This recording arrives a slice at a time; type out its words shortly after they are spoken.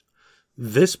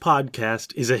This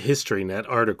podcast is a HistoryNet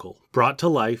article brought to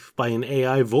life by an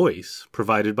AI voice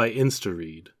provided by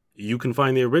InstaRead. You can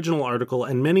find the original article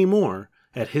and many more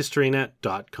at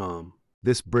historynet.com.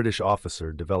 This British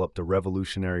officer developed a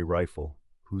revolutionary rifle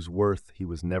whose worth he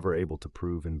was never able to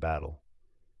prove in battle.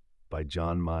 By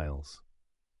John Miles.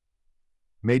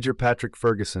 Major Patrick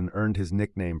Ferguson earned his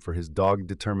nickname for his dogged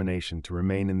determination to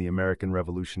remain in the American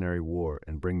Revolutionary War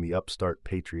and bring the upstart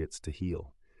Patriots to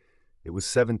heel. It was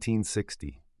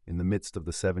 1760, in the midst of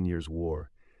the 7 Years' War,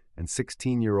 and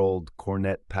 16-year-old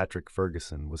Cornet Patrick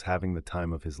Ferguson was having the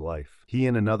time of his life. He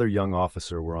and another young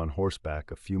officer were on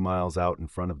horseback a few miles out in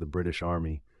front of the British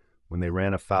Army when they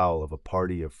ran afoul of a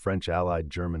party of French-allied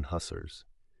German hussars.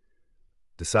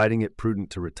 Deciding it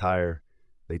prudent to retire,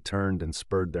 they turned and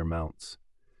spurred their mounts.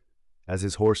 As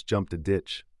his horse jumped a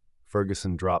ditch,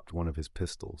 Ferguson dropped one of his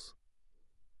pistols.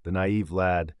 The naive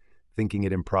lad, thinking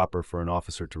it improper for an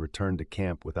officer to return to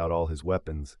camp without all his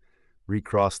weapons,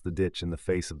 recrossed the ditch in the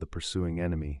face of the pursuing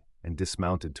enemy and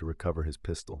dismounted to recover his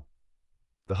pistol.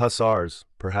 The hussars,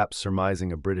 perhaps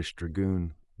surmising a British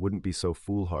dragoon, wouldn't be so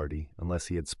foolhardy unless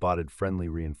he had spotted friendly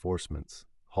reinforcements,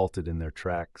 halted in their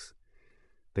tracks.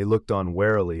 They looked on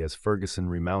warily as Ferguson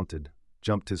remounted,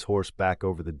 jumped his horse back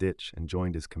over the ditch, and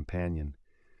joined his companion.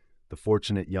 The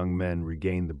fortunate young men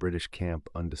regained the British camp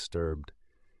undisturbed.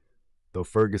 Though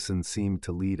Ferguson seemed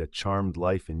to lead a charmed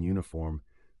life in uniform,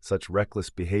 such reckless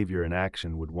behavior in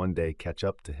action would one day catch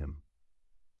up to him.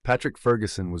 Patrick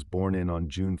Ferguson was born on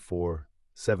June 4,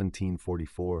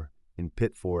 1744, in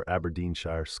Pitford,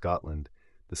 Aberdeenshire, Scotland,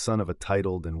 the son of a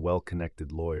titled and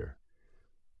well-connected lawyer.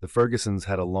 The Fergusons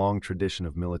had a long tradition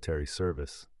of military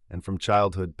service, and from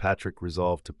childhood Patrick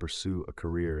resolved to pursue a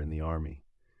career in the army.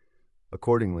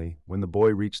 Accordingly, when the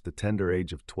boy reached the tender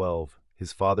age of 12,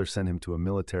 his father sent him to a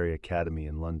military academy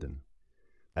in London.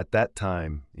 At that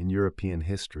time, in European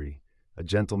history, a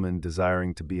gentleman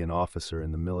desiring to be an officer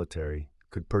in the military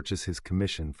could purchase his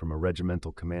commission from a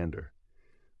regimental commander.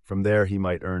 From there he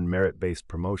might earn merit-based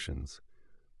promotions,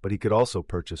 but he could also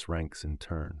purchase ranks in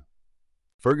turn.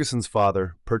 Ferguson's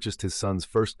father purchased his son's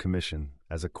first commission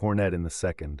as a cornet in the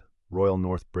 2nd, Royal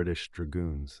North British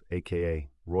Dragoons,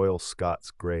 aka Royal Scots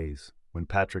Greys, when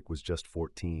Patrick was just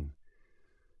 14.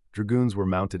 Dragoons were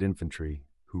mounted infantry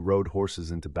who rode horses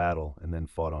into battle and then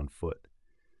fought on foot.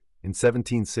 In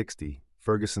 1760,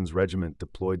 Ferguson's regiment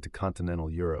deployed to continental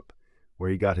Europe, where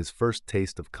he got his first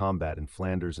taste of combat in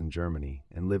Flanders and Germany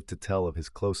and lived to tell of his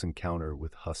close encounter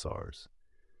with hussars.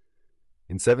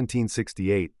 In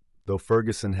 1768, though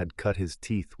Ferguson had cut his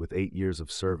teeth with 8 years of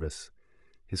service,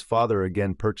 his father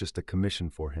again purchased a commission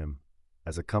for him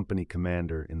as a company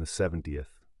commander in the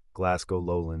 70th, Glasgow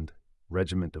Lowland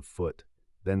Regiment of Foot,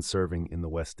 then serving in the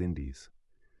West Indies.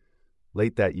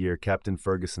 Late that year, Captain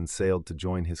Ferguson sailed to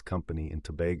join his company in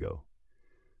Tobago.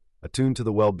 Attuned to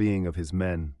the well-being of his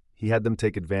men, he had them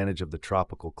take advantage of the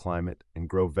tropical climate and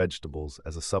grow vegetables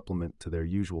as a supplement to their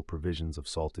usual provisions of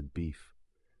salted beef.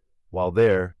 While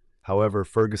there, however,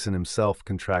 Ferguson himself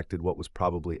contracted what was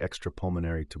probably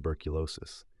extrapulmonary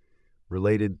tuberculosis.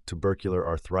 Related tubercular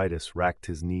arthritis racked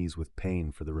his knees with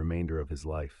pain for the remainder of his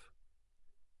life.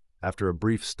 After a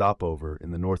brief stopover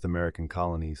in the North American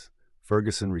colonies,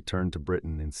 Ferguson returned to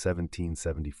Britain in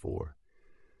 1774.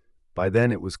 By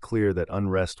then it was clear that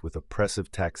unrest with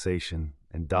oppressive taxation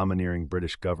and domineering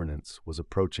British governance was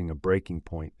approaching a breaking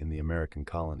point in the American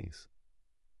colonies.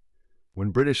 When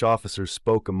British officers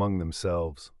spoke among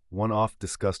themselves, one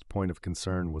oft-discussed point of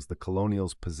concern was the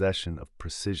colonials' possession of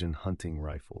precision hunting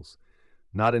rifles,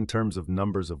 not in terms of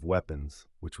numbers of weapons,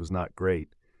 which was not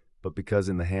great, but because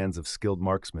in the hands of skilled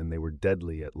marksmen they were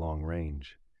deadly at long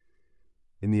range.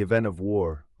 In the event of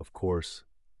war, of course,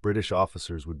 British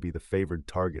officers would be the favored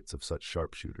targets of such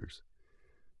sharpshooters.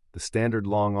 The standard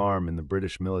long arm in the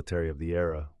British military of the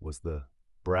era was the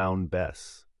Brown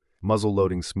Bess,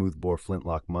 muzzle-loading smoothbore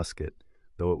flintlock musket,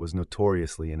 though it was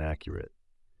notoriously inaccurate.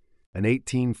 An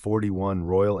 1841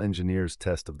 Royal Engineers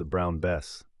test of the Brown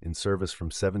Bess, in service from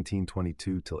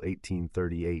 1722 till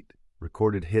 1838,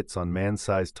 recorded hits on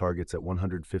man-sized targets at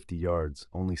 150 yards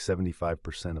only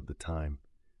 75% of the time.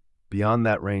 Beyond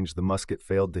that range, the musket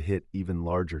failed to hit even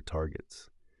larger targets.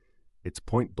 Its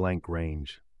point-blank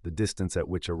range, the distance at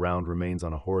which a round remains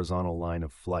on a horizontal line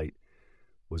of flight,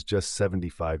 was just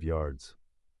 75 yards.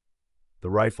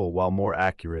 The rifle, while more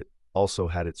accurate, also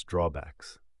had its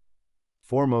drawbacks.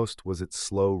 Foremost was its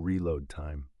slow reload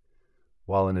time.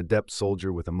 While an adept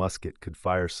soldier with a musket could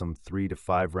fire some 3 to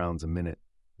 5 rounds a minute,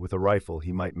 with a rifle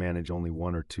he might manage only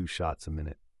 1 or 2 shots a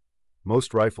minute.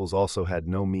 Most rifles also had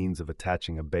no means of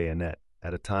attaching a bayonet,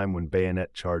 at a time when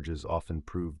bayonet charges often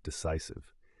proved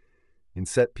decisive. In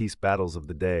set-piece battles of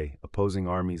the day, opposing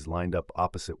armies lined up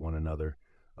opposite one another,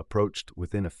 approached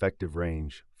within effective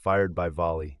range, fired by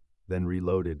volley, then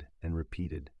reloaded and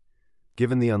repeated.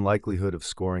 Given the unlikelihood of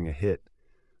scoring a hit,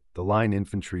 the line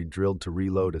infantry drilled to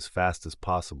reload as fast as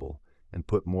possible and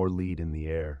put more lead in the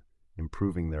air,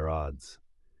 improving their odds.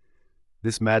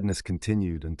 This madness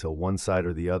continued until one side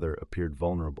or the other appeared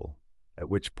vulnerable, at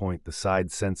which point the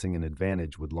side sensing an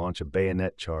advantage would launch a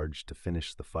bayonet charge to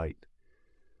finish the fight.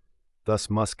 Thus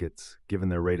muskets, given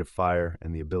their rate of fire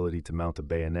and the ability to mount a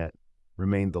bayonet,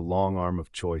 remained the long arm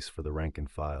of choice for the rank and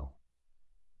file.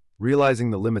 Realizing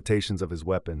the limitations of his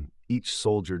weapon, each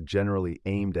soldier generally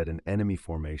aimed at an enemy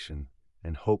formation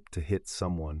and hoped to hit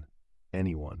someone,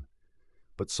 anyone.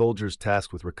 But soldiers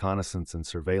tasked with reconnaissance and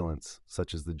surveillance,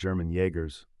 such as the German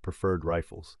Jaegers, preferred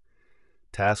rifles.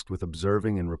 Tasked with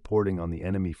observing and reporting on the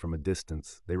enemy from a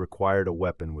distance, they required a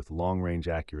weapon with long-range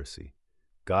accuracy.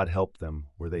 God help them,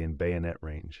 were they in bayonet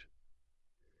range.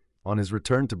 On his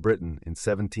return to Britain in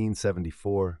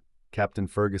 1774, Captain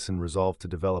Ferguson resolved to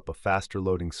develop a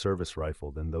faster-loading service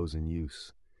rifle than those in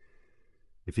use.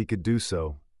 If he could do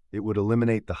so, it would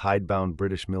eliminate the hidebound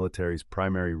British military's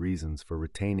primary reasons for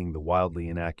retaining the wildly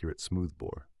inaccurate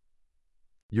smoothbore.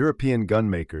 European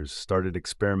gunmakers started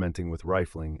experimenting with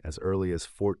rifling as early as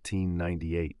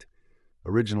 1498,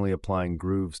 originally applying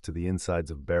grooves to the insides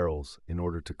of barrels in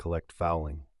order to collect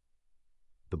fouling.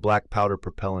 The black powder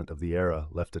propellant of the era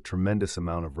left a tremendous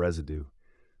amount of residue,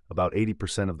 about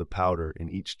 80% of the powder in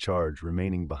each charge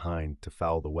remaining behind to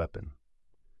foul the weapon.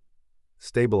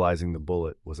 Stabilizing the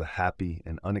bullet was a happy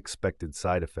and unexpected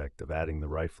side effect of adding the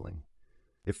rifling.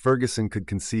 If Ferguson could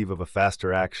conceive of a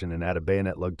faster action and add a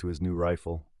bayonet lug to his new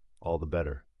rifle, all the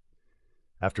better.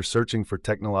 After searching for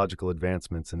technological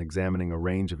advancements and examining a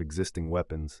range of existing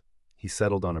weapons, he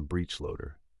settled on a breech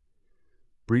loader.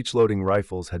 Breech-loading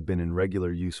rifles had been in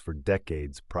regular use for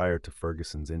decades prior to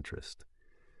Ferguson's interest.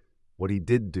 What he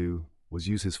did do was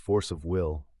use his force of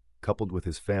will, coupled with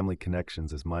his family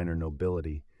connections as minor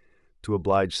nobility, to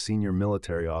oblige senior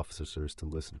military officers to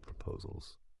listen to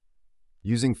proposals.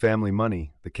 Using family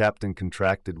money, the captain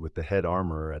contracted with the head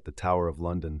armorer at the Tower of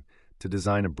London to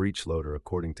design a breech loader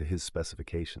according to his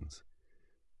specifications.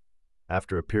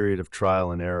 After a period of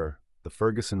trial and error, the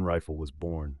Ferguson rifle was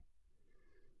born.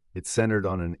 It centered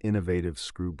on an innovative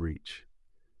screw breech.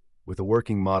 With a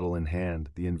working model in hand,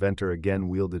 the inventor again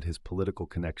wielded his political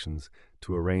connections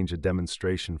to arrange a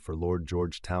demonstration for Lord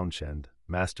George Townshend,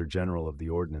 Master General of the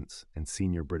Ordnance, and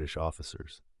senior British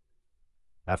officers.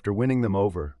 After winning them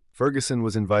over, Ferguson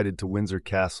was invited to Windsor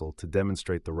Castle to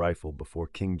demonstrate the rifle before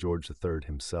King George III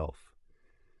himself.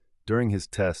 During his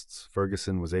tests,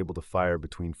 Ferguson was able to fire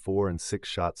between 4 and 6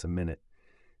 shots a minute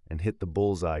and hit the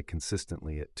bullseye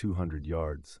consistently at 200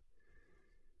 yards.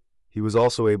 He was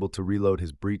also able to reload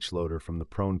his breech loader from the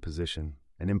prone position,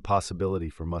 an impossibility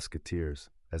for musketeers,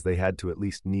 as they had to at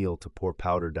least kneel to pour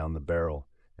powder down the barrel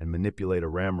and manipulate a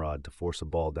ramrod to force a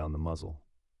ball down the muzzle.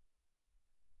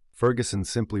 Ferguson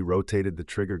simply rotated the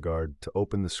trigger guard to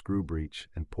open the screw breech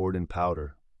and poured in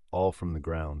powder, all from the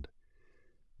ground.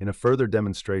 In a further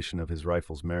demonstration of his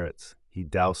rifle's merits, he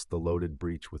doused the loaded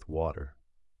breech with water.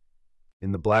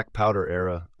 In the black powder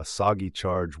era, a soggy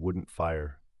charge wouldn't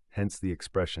fire, hence the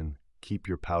expression, "keep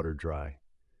your powder dry."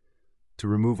 To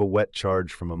remove a wet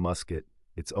charge from a musket,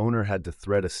 its owner had to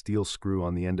thread a steel screw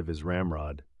on the end of his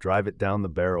ramrod, drive it down the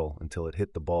barrel until it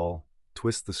hit the ball,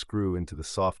 twist the screw into the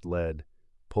soft lead,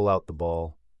 pull out the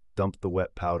ball, dump the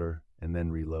wet powder, and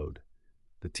then reload.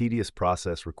 The tedious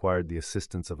process required the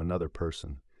assistance of another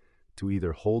person to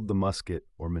either hold the musket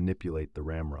or manipulate the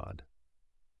ramrod.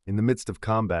 In the midst of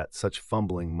combat, such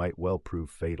fumbling might well prove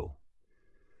fatal.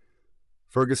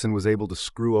 Ferguson was able to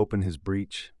screw open his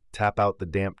breech, tap out the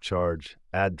damp charge,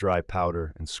 add dry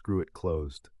powder, and screw it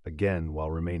closed, again while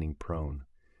remaining prone.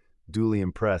 Duly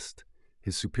impressed,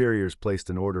 his superiors placed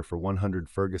an order for 100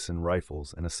 Ferguson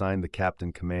rifles and assigned the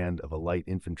captain command of a light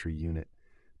infantry unit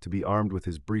to be armed with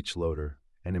his breech loader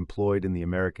and employed in the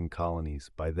American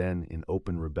colonies, by then in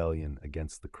open rebellion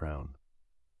against the crown.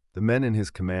 The men in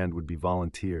his command would be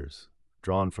volunteers,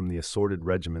 drawn from the assorted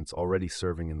regiments already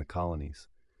serving in the colonies.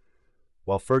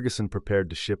 While Ferguson prepared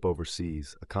to ship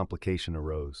overseas, a complication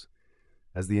arose.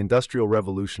 As the Industrial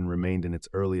Revolution remained in its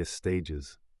earliest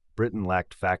stages, Britain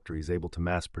lacked factories able to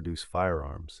mass-produce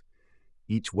firearms.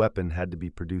 Each weapon had to be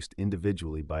produced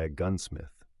individually by a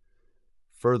gunsmith.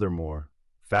 Furthermore,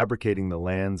 fabricating the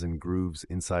lands and grooves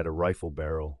inside a rifle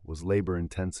barrel was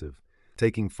labor-intensive,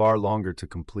 taking far longer to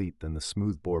complete than the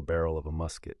smoothbore barrel of a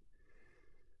musket.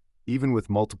 Even with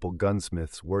multiple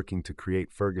gunsmiths working to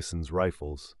create Ferguson's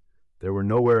rifles, There were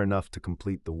nowhere enough to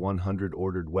complete the 100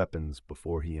 ordered weapons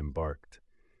before he embarked.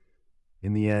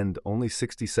 In the end, only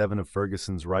 67 of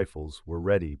Ferguson's rifles were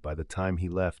ready by the time he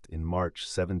left in March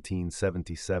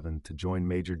 1777 to join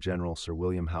Major General Sir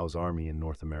William Howe's army in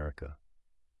North America.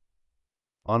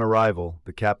 On arrival,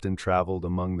 the captain traveled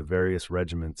among the various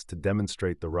regiments to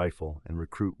demonstrate the rifle and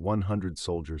recruit 100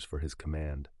 soldiers for his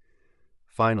command.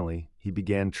 Finally, he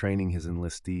began training his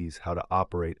enlistees how to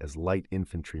operate as light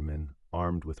infantrymen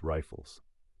armed with rifles.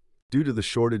 Due to the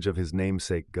shortage of his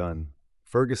namesake gun,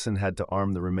 Ferguson had to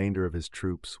arm the remainder of his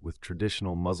troops with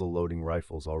traditional muzzle-loading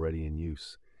rifles already in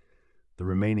use. The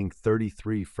remaining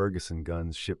 33 Ferguson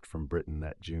guns shipped from Britain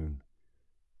that June.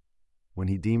 When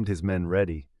he deemed his men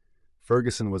ready,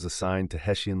 Ferguson was assigned to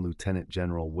Hessian Lieutenant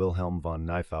General Wilhelm von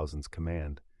Knyphausen's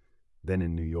command, then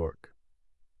in New York.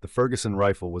 The Ferguson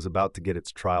rifle was about to get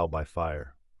its trial by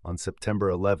fire. On September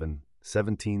 11,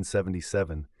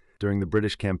 1777, during the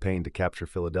British campaign to capture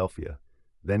Philadelphia,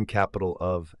 then capital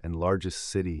of and largest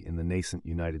city in the nascent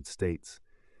United States,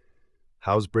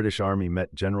 Howe's British Army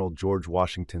met General George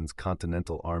Washington's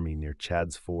Continental Army near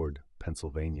Chadds Ford,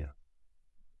 Pennsylvania.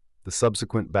 The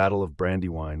subsequent Battle of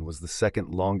Brandywine was the second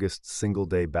longest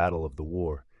single-day battle of the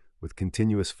war, with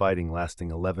continuous fighting lasting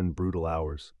 11 brutal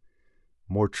hours.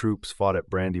 More troops fought at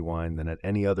Brandywine than at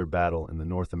any other battle in the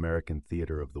North American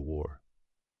theater of the war.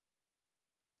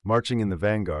 Marching in the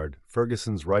vanguard,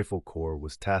 Ferguson's Rifle Corps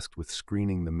was tasked with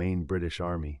screening the main British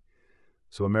Army,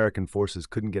 so American forces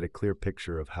couldn't get a clear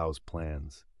picture of Howe's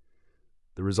plans.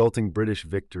 The resulting British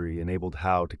victory enabled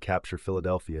Howe to capture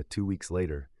Philadelphia 2 weeks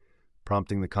later,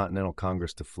 prompting the Continental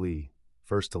Congress to flee,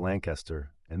 first to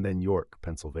Lancaster and then York,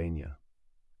 Pennsylvania.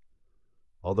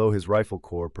 Although his Rifle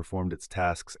Corps performed its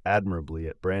tasks admirably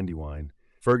at Brandywine,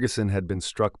 Ferguson had been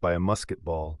struck by a musket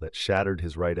ball that shattered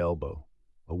his right elbow,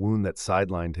 a wound that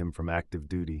sidelined him from active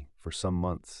duty for some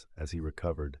months as he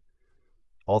recovered.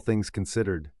 All things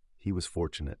considered, he was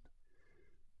fortunate.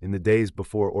 In the days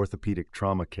before orthopedic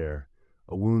trauma care,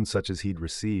 a wound such as he'd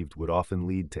received would often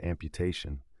lead to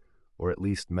amputation, or at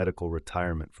least medical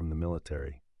retirement from the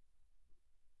military.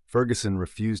 Ferguson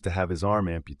refused to have his arm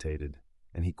amputated,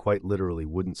 and he quite literally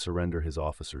wouldn't surrender his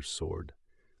officer's sword.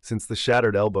 Since the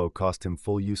shattered elbow cost him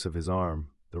full use of his arm,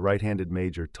 the right-handed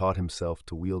major taught himself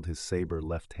to wield his saber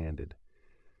left-handed.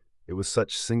 It was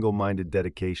such single-minded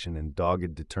dedication and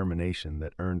dogged determination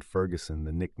that earned Ferguson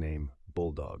the nickname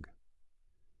Bulldog.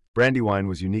 Brandywine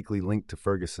was uniquely linked to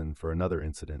Ferguson for another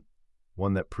incident,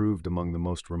 one that proved among the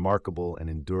most remarkable and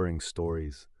enduring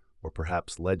stories, or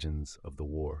perhaps legends, of the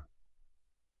war.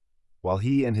 While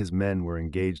he and his men were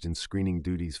engaged in screening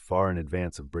duties far in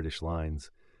advance of British lines,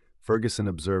 Ferguson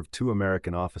observed 2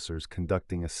 American officers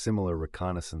conducting a similar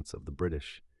reconnaissance of the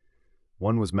British.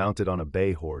 One was mounted on a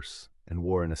bay horse and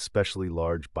wore an especially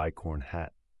large bicorn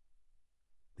hat.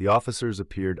 The officers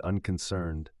appeared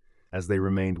unconcerned, as they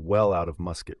remained well out of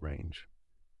musket range.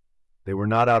 They were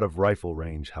not out of rifle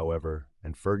range, however,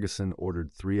 and Ferguson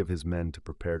ordered 3 of his men to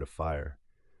prepare to fire.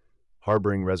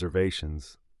 Harboring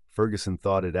reservations, Ferguson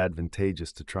thought it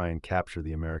advantageous to try and capture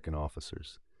the American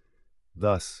officers.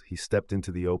 Thus, he stepped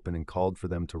into the open and called for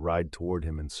them to ride toward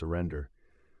him and surrender,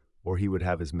 or he would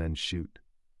have his men shoot.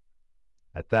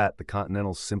 At that, the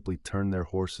Continentals simply turned their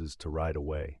horses to ride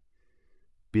away.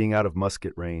 Being out of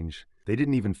musket range, they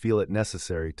didn't even feel it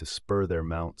necessary to spur their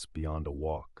mounts beyond a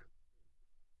walk.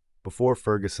 Before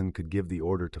Ferguson could give the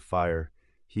order to fire,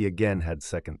 he again had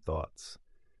second thoughts.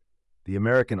 The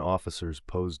American officers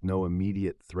posed no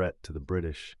immediate threat to the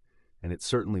British, and it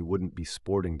certainly wouldn't be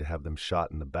sporting to have them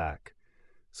shot in the back,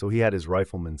 so he had his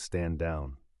riflemen stand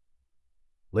down.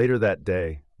 Later that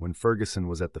day, when Ferguson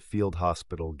was at the field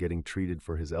hospital getting treated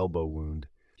for his elbow wound,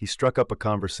 he struck up a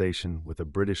conversation with a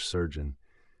British surgeon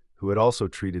who had also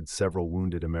treated several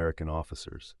wounded American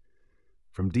officers.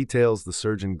 From details the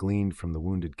surgeon gleaned from the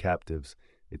wounded captives,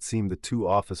 it seemed the 2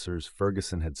 officers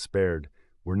Ferguson had spared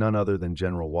were none other than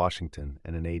General Washington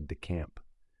and an aide-de-camp.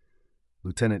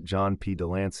 Lieutenant John P.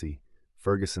 Delancey,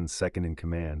 Ferguson's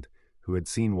second-in-command, who had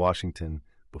seen Washington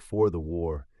before the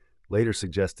war, later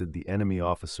suggested the enemy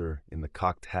officer in the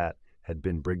cocked hat had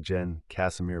been Brigadier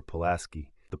Casimir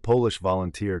Pulaski, the Polish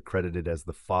volunteer credited as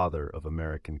the father of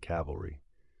American cavalry.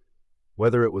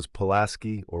 Whether it was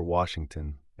Pulaski or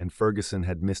Washington, and Ferguson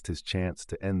had missed his chance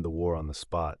to end the war on the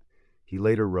spot, he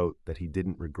later wrote that he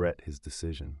didn't regret his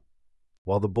decision.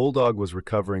 While the Bulldog was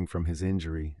recovering from his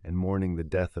injury and mourning the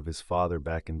death of his father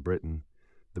back in Britain,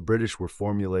 the British were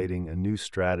formulating a new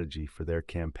strategy for their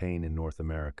campaign in North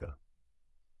America.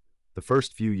 The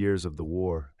first few years of the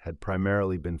war had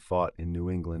primarily been fought in New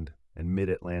England and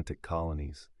mid-Atlantic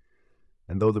colonies,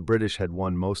 and though the British had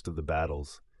won most of the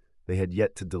battles, they had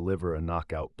yet to deliver a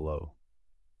knockout blow.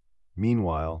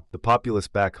 Meanwhile, the populace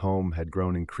back home had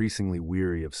grown increasingly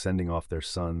weary of sending off their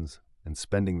sons and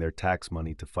spending their tax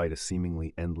money to fight a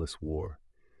seemingly endless war.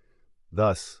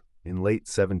 Thus, in late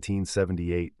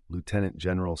 1778, Lieutenant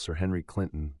General Sir Henry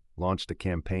Clinton launched a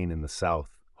campaign in the South,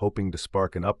 hoping to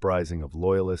spark an uprising of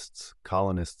loyalists,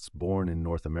 colonists born in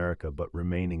North America but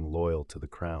remaining loyal to the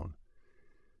crown.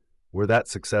 Were that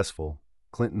successful,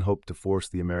 Clinton hoped to force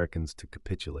the Americans to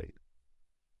capitulate.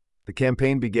 The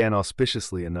campaign began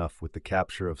auspiciously enough with the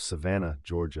capture of Savannah,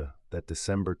 Georgia, that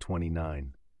December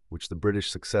 29, which the British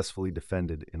successfully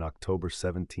defended in October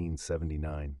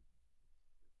 1779.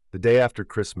 The day after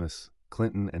Christmas,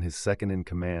 Clinton and his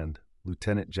second-in-command,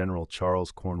 Lieutenant General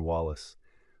Charles Cornwallis,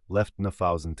 left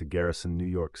Nafausen to garrison New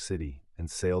York City and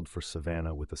sailed for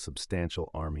Savannah with a substantial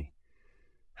army.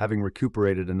 Having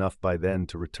recuperated enough by then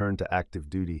to return to active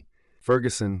duty,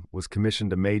 Ferguson was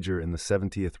commissioned a major in the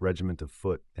 70th Regiment of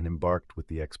Foot and embarked with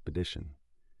the expedition.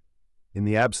 In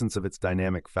the absence of its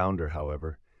dynamic founder,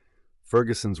 however,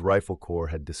 Ferguson's Rifle Corps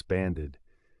had disbanded,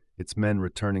 its men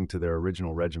returning to their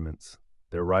original regiments,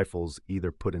 their rifles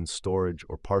either put in storage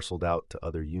or parceled out to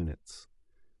other units.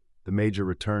 The major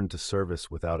returned to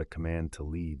service without a command to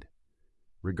lead.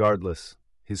 Regardless,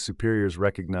 his superiors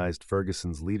recognized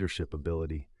Ferguson's leadership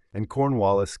ability, and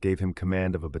Cornwallis gave him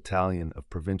command of a battalion of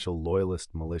provincial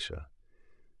loyalist militia.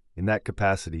 In that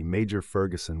capacity, Major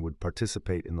Ferguson would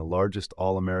participate in the largest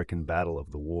all-American battle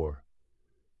of the war.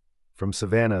 From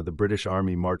Savannah, the British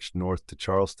Army marched north to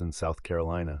Charleston, South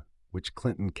Carolina, which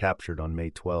Clinton captured on May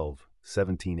 12,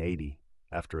 1780,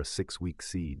 after a 6-week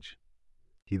siege.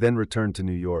 He then returned to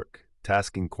New York,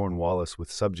 tasking Cornwallis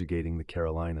with subjugating the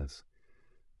Carolinas.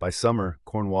 By summer,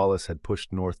 Cornwallis had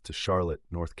pushed north to Charlotte,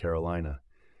 North Carolina,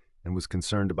 and was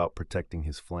concerned about protecting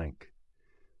his flank.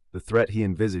 The threat he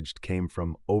envisaged came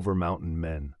from over-mountain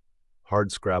men,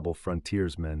 hardscrabble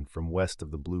frontiersmen from west of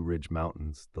the Blue Ridge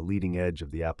Mountains, the leading edge of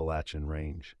the Appalachian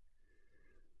Range.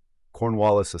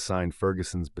 Cornwallis assigned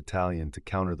Ferguson's battalion to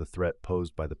counter the threat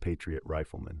posed by the Patriot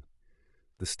riflemen.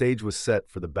 The stage was set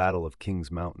for the Battle of Kings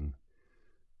Mountain.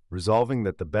 Resolving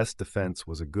that the best defense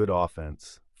was a good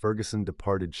offense, Ferguson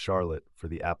departed Charlotte for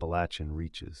the Appalachian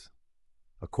reaches.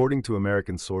 According to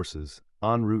American sources,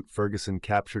 en route Ferguson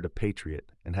captured a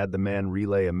Patriot and had the man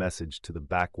relay a message to the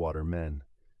backwater men,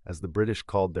 as the British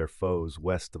called their foes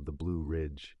west of the Blue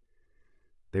Ridge.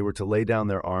 They were to lay down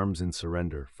their arms in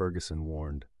surrender, Ferguson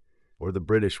warned, or the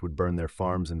British would burn their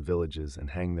farms and villages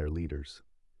and hang their leaders.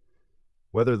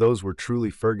 Whether those were truly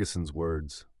Ferguson's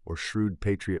words or shrewd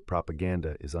Patriot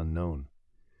propaganda is unknown.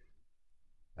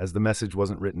 As the message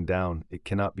wasn't written down, it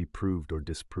cannot be proved or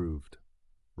disproved.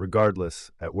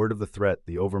 Regardless, at word of the threat,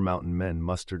 the over-mountain men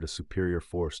mustered a superior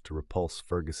force to repulse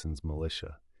Ferguson's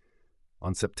militia.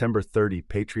 On September 30,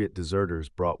 Patriot deserters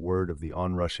brought word of the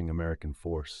onrushing American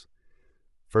force.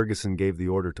 Ferguson gave the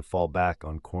order to fall back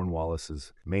on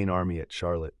Cornwallis's main army at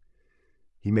Charlotte.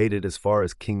 He made it as far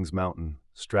as Kings Mountain,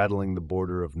 straddling the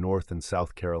border of North and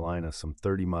South Carolina some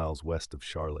 30 miles west of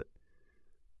Charlotte.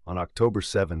 On October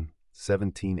 7,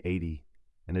 1780,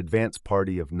 an advance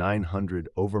party of 900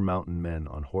 over-mountain men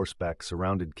on horseback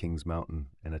surrounded Kings Mountain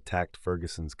and attacked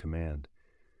Ferguson's command.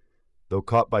 Though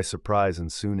caught by surprise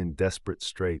and soon in desperate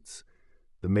straits,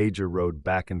 the major rode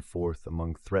back and forth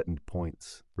among threatened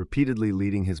points, repeatedly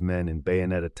leading his men in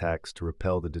bayonet attacks to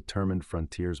repel the determined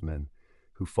frontiersmen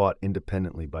who fought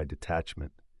independently by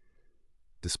detachment.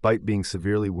 Despite being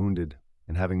severely wounded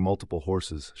and having multiple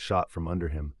horses shot from under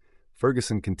him,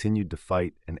 Ferguson continued to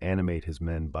fight and animate his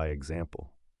men by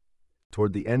example.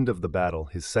 Toward the end of the battle,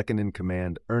 his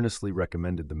second-in-command earnestly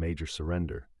recommended the major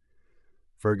surrender.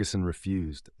 Ferguson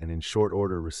refused and in short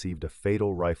order received a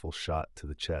fatal rifle shot to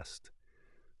the chest.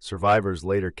 Survivors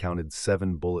later counted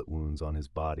 7 bullet wounds on his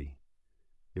body.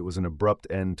 It was an abrupt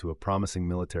end to a promising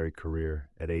military career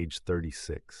at age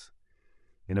 36.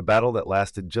 In a battle that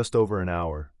lasted just over an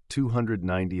hour,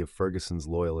 290 of Ferguson's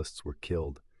loyalists were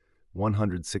killed,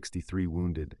 163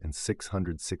 wounded, and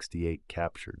 668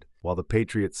 captured, while the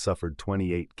Patriots suffered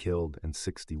 28 killed and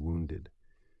 60 wounded.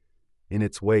 In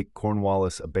its wake,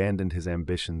 Cornwallis abandoned his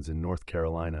ambitions in North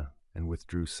Carolina and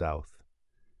withdrew south.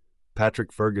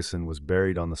 Patrick Ferguson was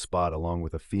buried on the spot along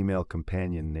with a female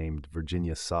companion named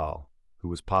Virginia Saul, who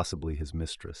was possibly his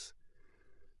mistress.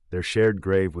 Their shared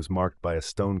grave was marked by a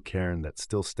stone cairn that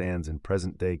still stands in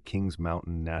present-day Kings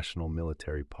Mountain National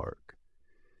Military Park.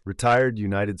 Retired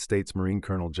United States Marine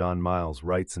Colonel John Miles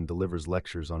writes and delivers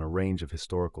lectures on a range of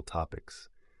historical topics.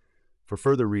 For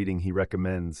further reading, he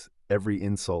recommends Every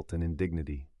Insult and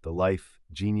Indignity, The Life,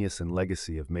 Genius, and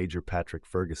Legacy of Major Patrick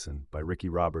Ferguson by Ricky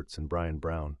Roberts and Brian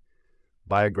Brown,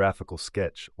 Biographical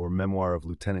Sketch or Memoir of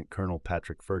Lieutenant Colonel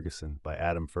Patrick Ferguson by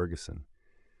Adam Ferguson.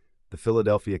 The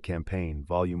Philadelphia Campaign,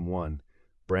 Volume 1,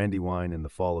 Brandywine and the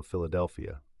Fall of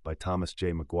Philadelphia by Thomas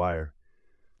J. McGuire,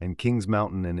 and Kings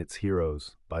Mountain and Its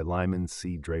Heroes by Lyman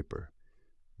C. Draper.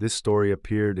 This story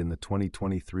appeared in the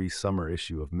 2023 summer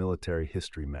issue of Military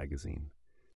History magazine.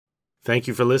 Thank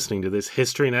you for listening to this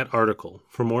HistoryNet article.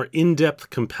 For more in-depth,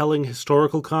 compelling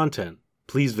historical content,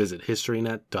 please visit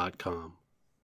historynet.com.